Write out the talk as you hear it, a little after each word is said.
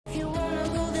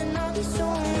so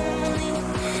lonely.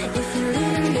 If you're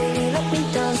leaving, baby, let me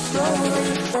down slowly.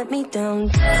 Let me down.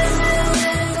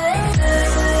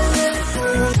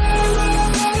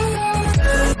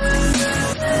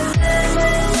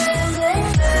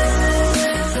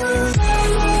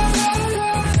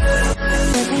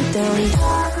 Let me down.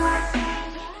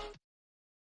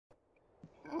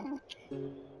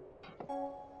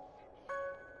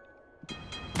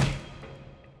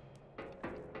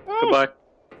 Goodbye.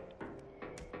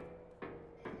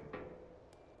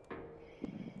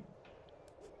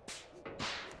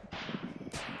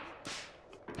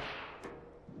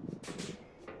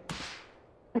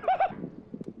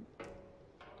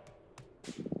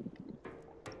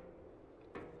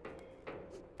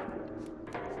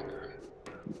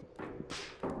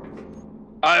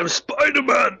 I'm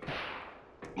Spider-Man!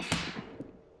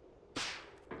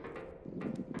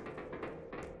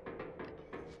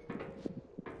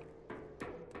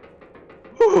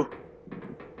 Whew.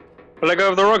 I let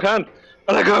go of the wrong hand!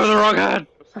 I let go of the wrong hand!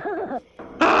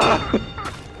 Ah!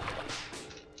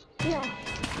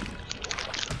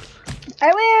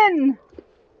 I win!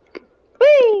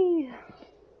 Whee!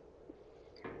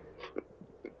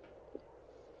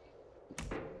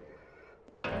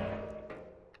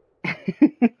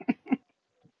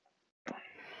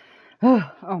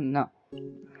 Oh no.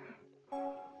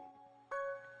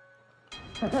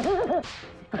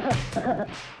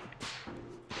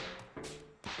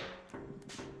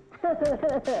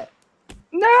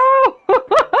 No!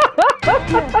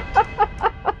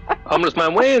 Homeless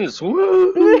man wins!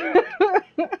 Woo!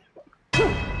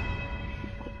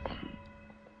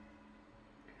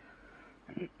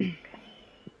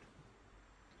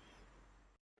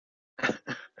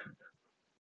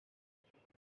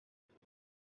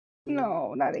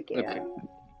 No, not again. Okay.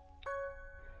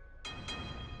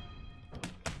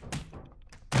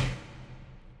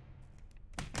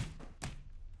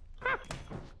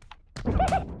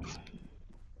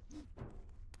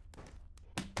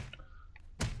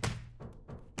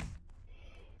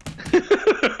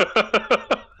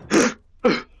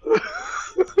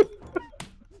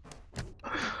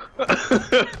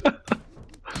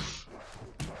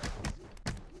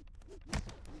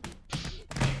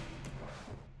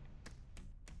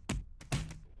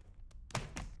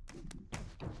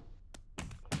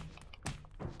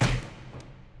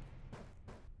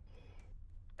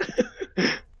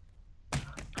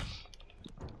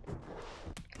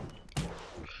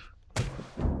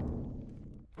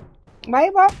 My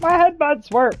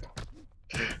headbuds work.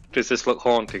 Does this look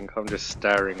haunting? I'm just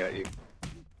staring at you.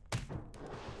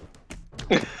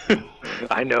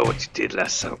 I know what you did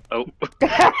last time. Oh,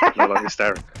 no longer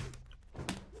staring.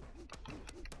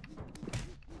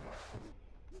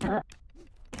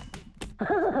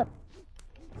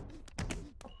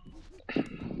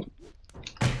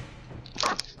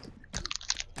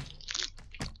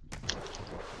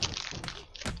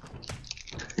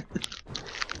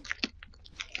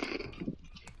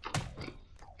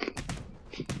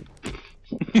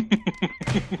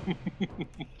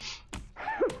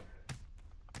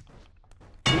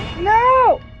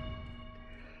 No!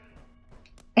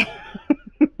 It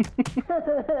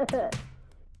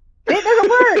doesn't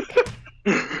work!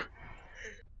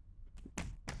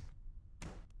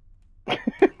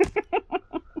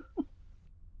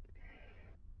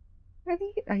 I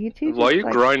think you two. Why you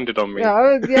grinded on me?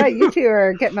 Yeah, you two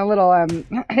are getting a little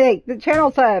Hey, the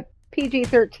channel's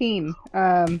PG-13.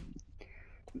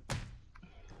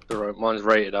 Alright, mine's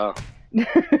rated R.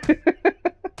 What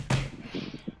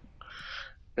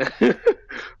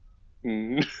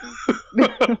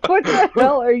the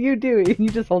hell are you doing? You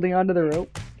just holding onto the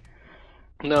rope?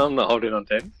 No, I'm not holding on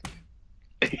to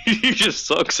it. You just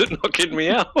sucks at knocking me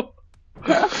out.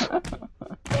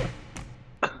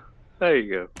 There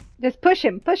you go. Just push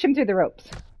him through the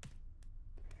ropes.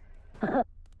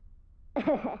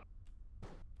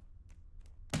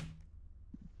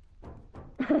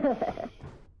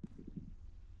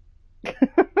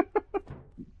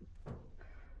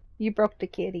 You broke the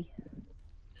kitty.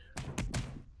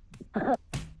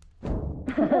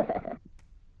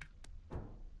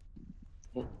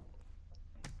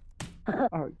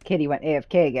 Oh, kitty went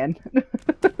AFK again.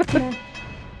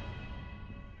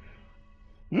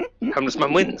 Homeless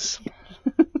man wins.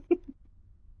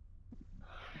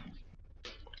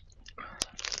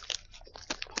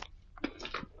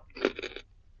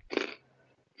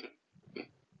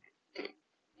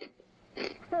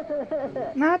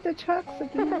 Not the trucks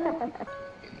again.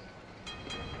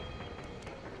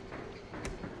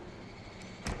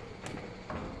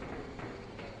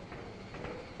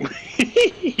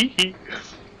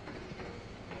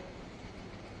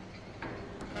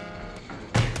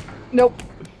 Nope.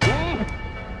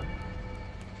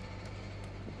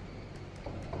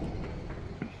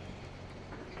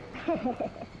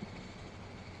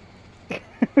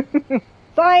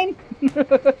 Fine.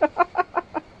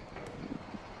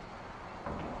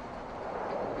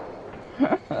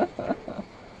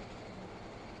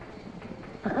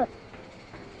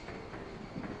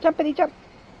 Jumpity jump.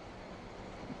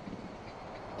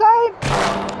 Time.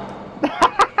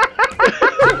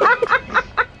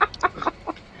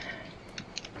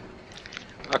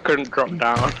 I couldn't drop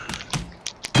down.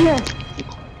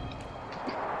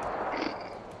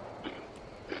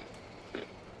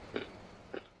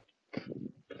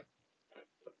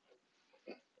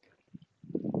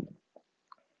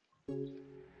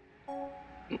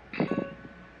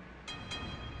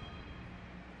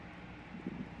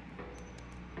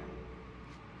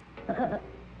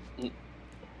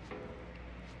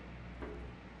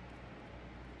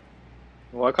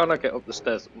 Why can't I get up the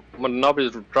stairs? My knob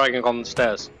is dragging on the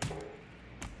stairs.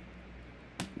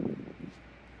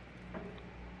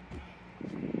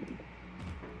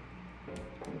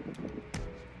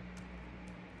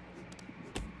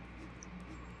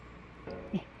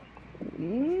 Do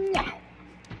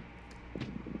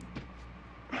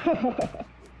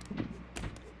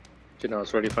you know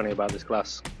what's really funny about this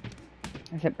glass?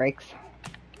 As it breaks.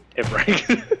 It breaks.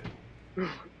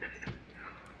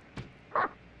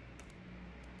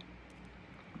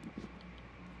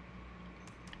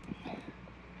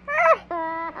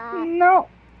 No.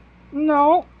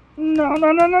 No. No,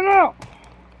 no, no, no, no.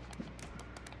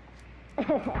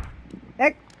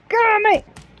 Let go of me.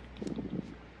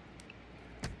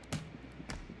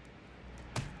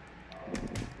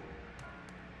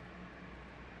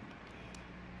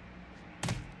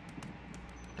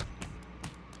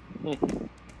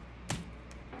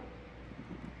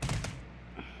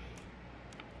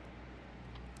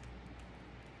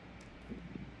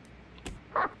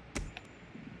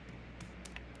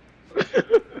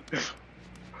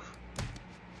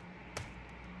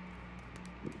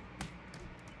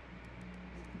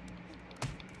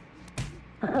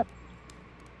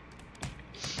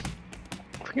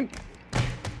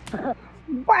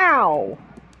 Wow.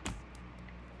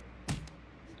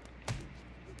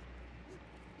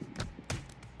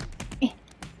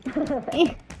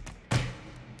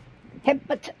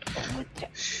 Headbutt.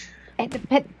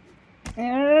 Headbutt.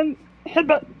 And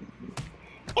headbutt.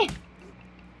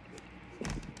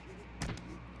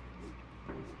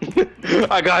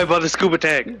 I got him by the scuba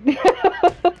tank.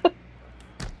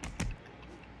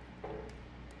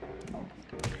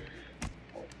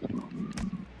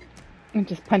 I'm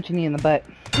just punching you in the butt.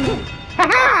 Ha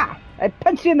ha! I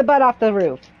punched you in the butt off the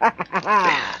roof. Ha ha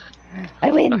ha!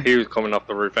 I win. He was coming off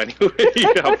the roof anyway.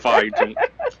 I'm fighting.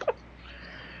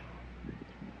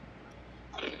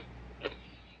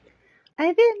 I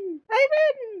win. I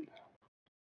win.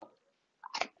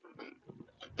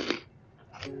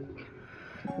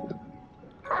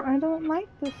 I don't like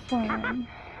this one.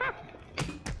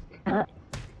 Ha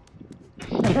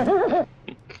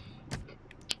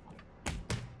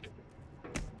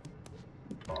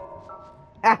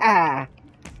ha!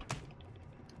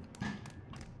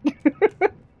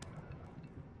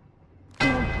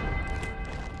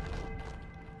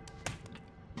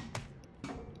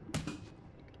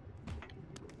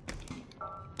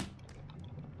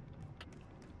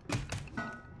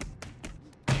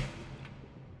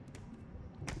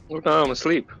 Oh no, I'm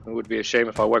asleep. It would be a shame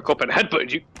if I woke up and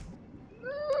headbutted you.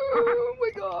 Oh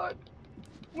my god.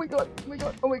 Oh my god. Oh my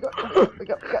god. Oh my god. Oh my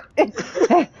god. Oh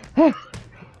my god.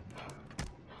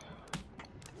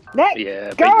 Let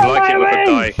Yeah, go but you like it with a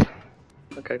wings! die.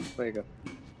 Okay, there you go.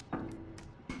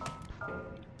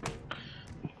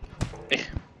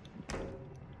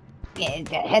 Yeah,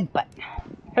 the headbutt.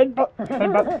 Headbutt.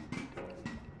 Headbutt.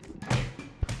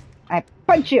 I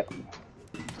punch you.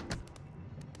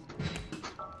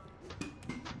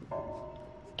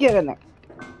 Get in there.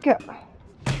 Go.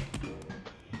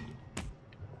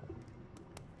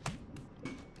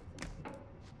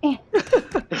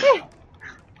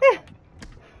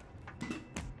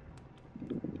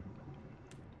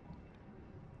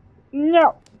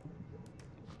 No.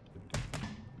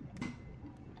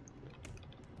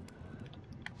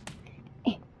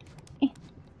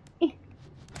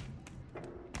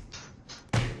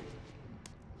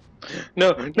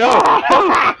 No, no, no!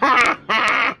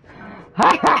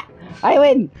 I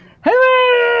win! I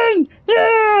win!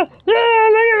 Yeah! Yeah!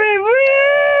 Look at me!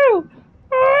 Woo!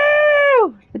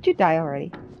 Woo! Did you die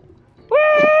already?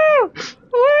 Woo!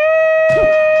 Woo!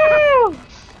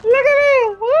 Look at me!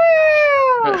 Woo!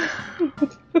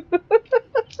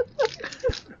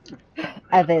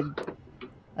 I win.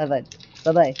 I win.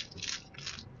 Bye-bye.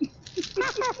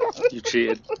 You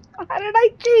cheated. How did I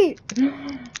cheat?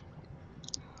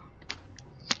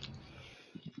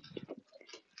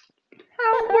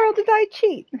 How in the world did I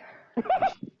cheat?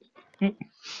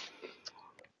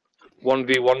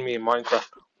 1v1 me in Minecraft.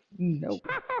 Nope.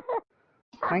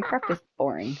 Minecraft is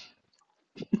boring.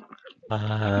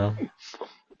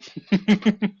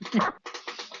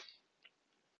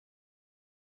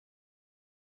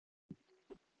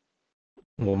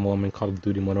 One more in Call of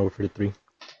Duty Modern Warfare 3.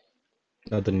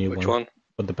 Not the new Which one, one?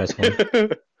 but the best one.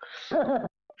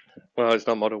 Well, it's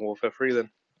not Modern Warfare 3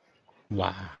 then.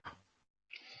 Wow.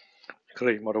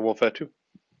 Clearly, Modern Warfare 2.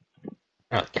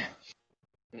 Okay.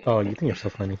 Oh, you think you're so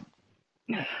funny.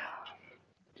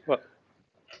 What?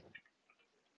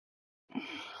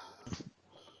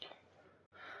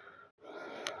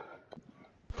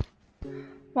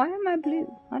 Why am I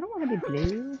blue? I don't want to be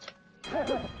blue.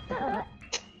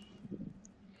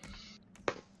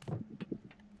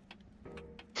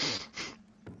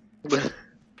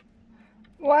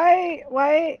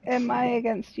 Why am I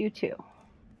against you two?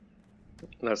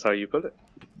 That's how you put it.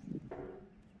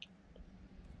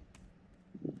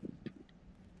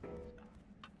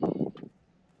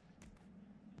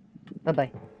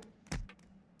 Bye-bye.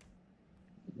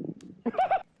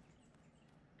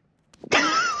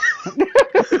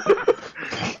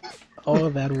 All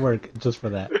that work just for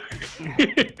that.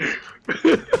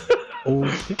 Oh.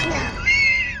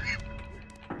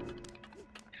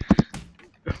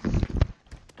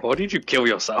 Why did you kill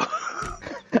yourself?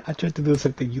 I tried to do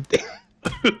something you did.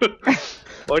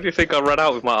 Why do you think I ran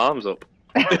out with my arms up?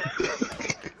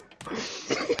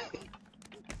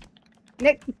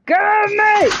 Nick, get on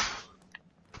me!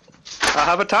 I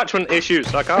have attachment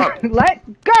issues, I can't. Let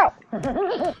go!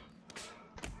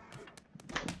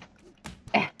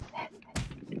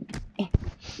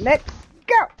 Let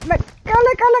go! Let go!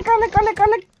 Let go! Let go! Let go! Let go!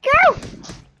 Let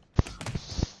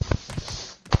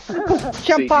go!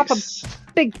 Jump off a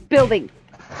big building.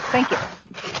 Thank you.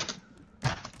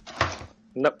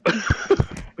 Nope.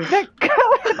 Let go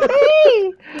of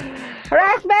me!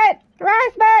 Harassment!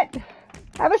 Harassment!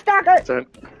 I'm a stalker!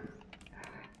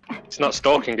 It's not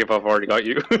stalking if I've already got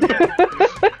you.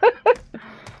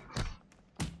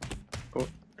 Oh,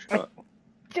 shut up.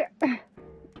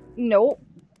 No.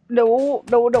 No,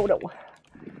 no, no, no.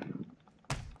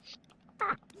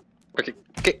 Okay,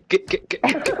 get.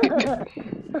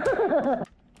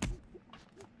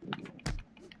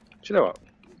 Do you know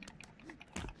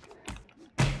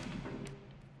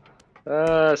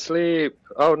what? Sleep.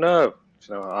 Oh no. Do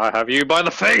you know what? I have you by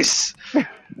the face! I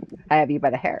have you by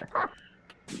the hair.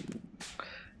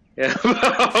 Yeah,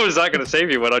 how is that going to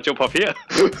save you when I jump off here?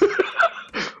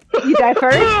 You die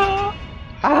first?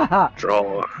 Ah.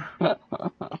 Draw.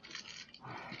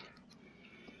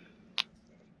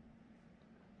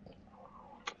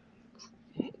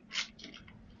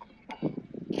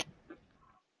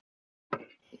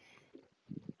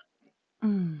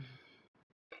 Mm.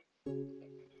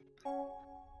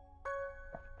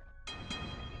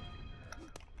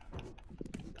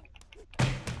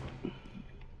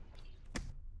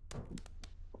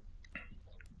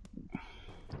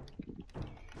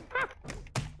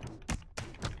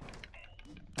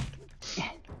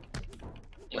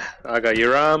 I got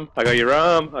your arm. I got your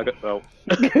arm. I got. Oh.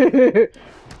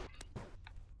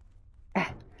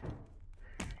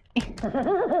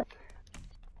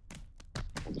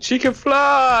 She can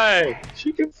fly.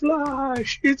 She can fly.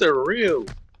 She's a real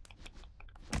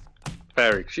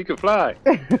fairy. She can fly.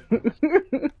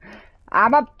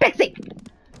 I'm a pixie,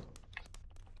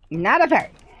 not a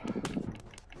fairy.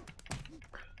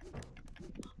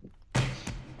 Do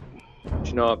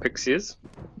you know what a pixie is?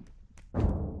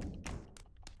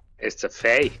 It's a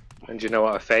fae. And do you know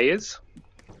what a fae is?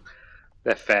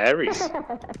 They're fairies.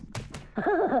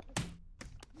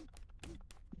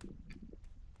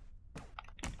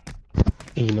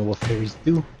 And you know what fairies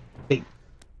do? They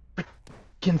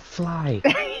can fly.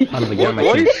 Out of the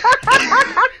What?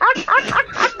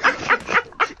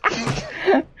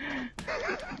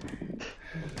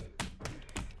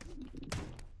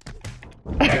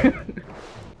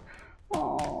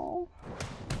 Oh.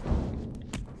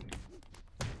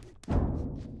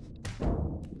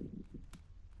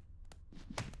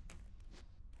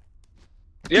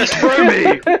 Yes, throw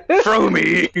me! Throw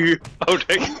me! Oh,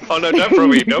 oh no, don't throw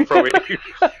me, don't throw me.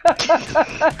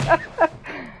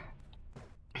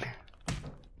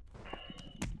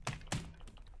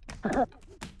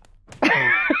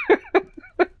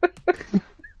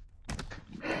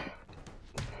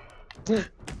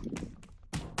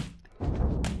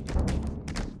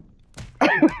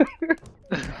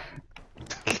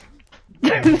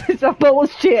 This is a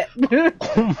bullshit.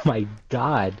 Oh my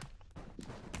god.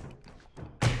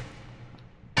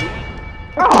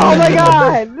 Oh my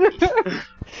god!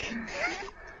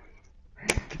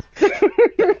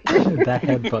 That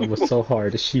headbutt was so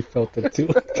hard, she felt it too.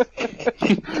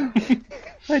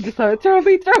 I just thought, throw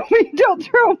me, don't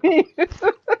throw me!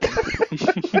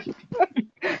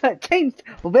 It changed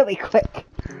really quick.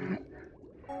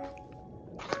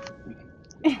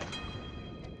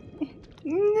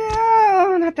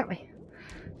 No, not that way.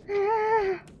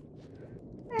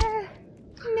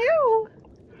 No.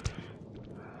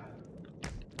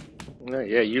 No,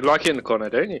 yeah, you like it in the corner,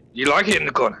 don't you? You like it in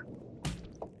the corner.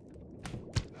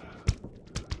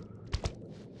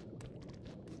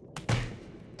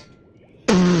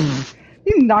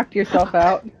 You knocked yourself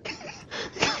out.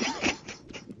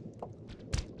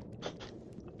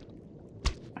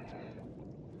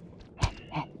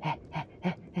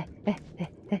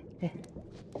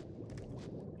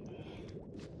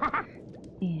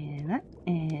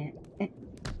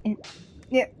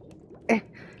 Yeah.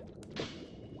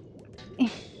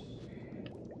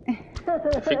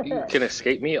 I think you can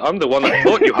escape me. I'm the one that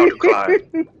taught you how to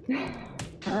climb.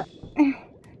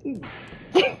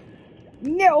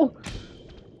 No.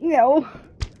 No.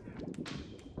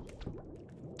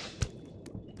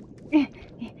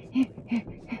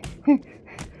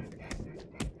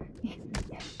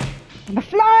 I'm a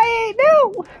fly.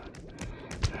 No.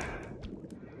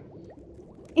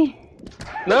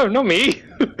 No, not me.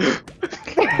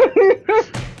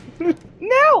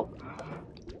 No.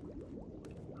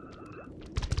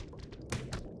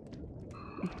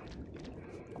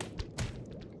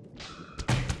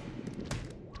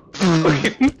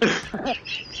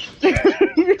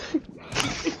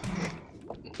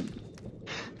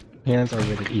 Hands are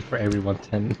rated E for everyone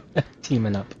 10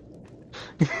 teaming up.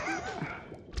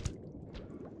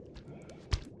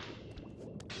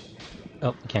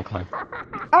 Oh, I can't climb.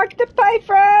 Octopi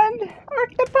friend.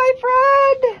 Octopi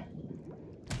friend.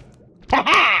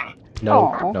 Ha No,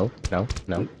 Aw. no, no,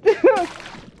 no.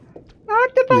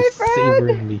 Octopi He's friend.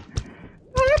 savoring me.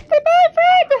 Octopi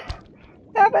friend.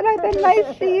 Haven't I been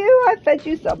nice to you? I've fed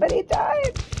you so many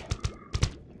times.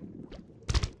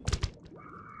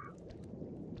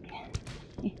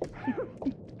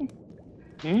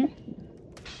 Hmm?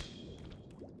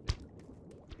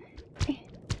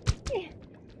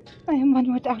 I am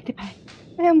one with the octopi.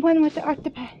 I am one with the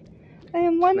octopi. I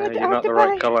am one No, with the you're not octopi. the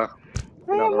right colour. I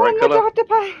You're not am the one right with the colour.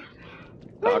 octopi.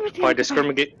 The One with the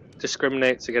octopi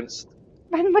discriminates against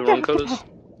One the with the wrong octopi. colours.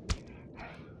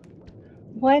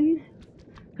 One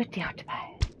with the octopi.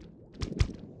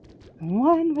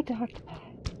 One with the octopi.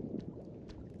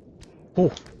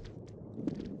 Oh,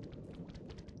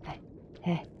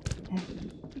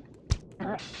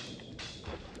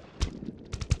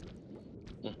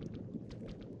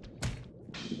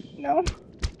 No.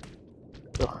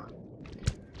 Ugh.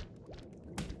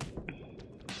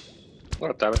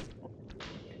 Oh, damn it.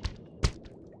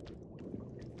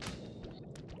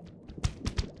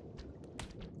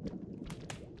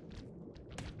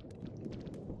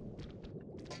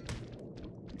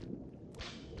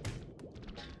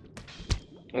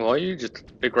 Why are you just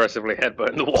aggressively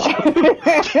headbutting the wall?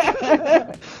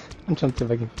 I'm trying to see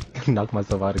if I can knock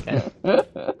myself out again.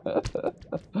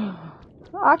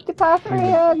 Octopi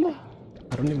friend.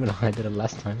 I don't even know how I did it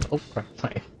last time. Oh crap,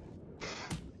 fine.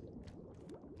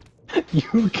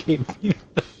 You gave me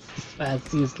the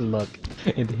fastest look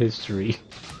in history.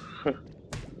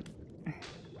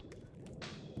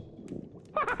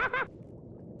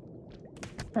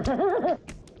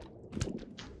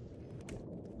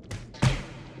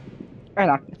 I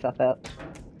knocked myself out.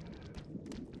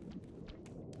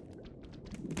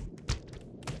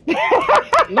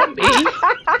 Not me!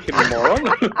 You moron!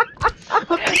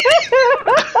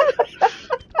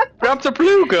 Grab the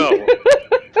blue girl!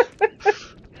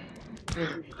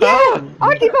 Yeah!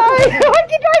 Octopi!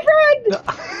 Octopi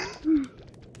friend!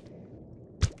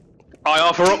 I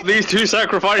offer up these two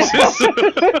sacrifices!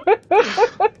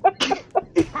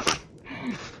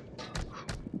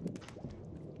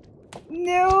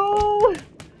 No!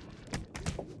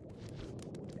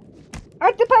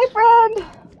 Octopi friend!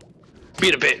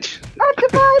 Beat a bitch!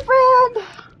 Octopi friend!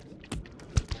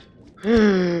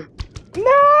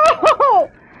 No!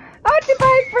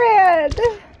 Octopi friend!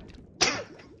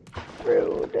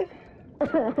 Rude.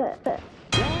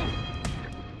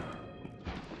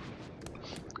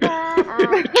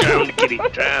 Drown the kitty,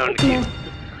 drown the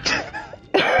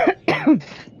kitty.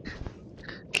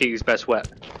 Kitty's best wet.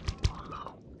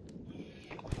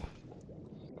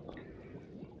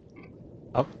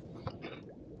 Oh.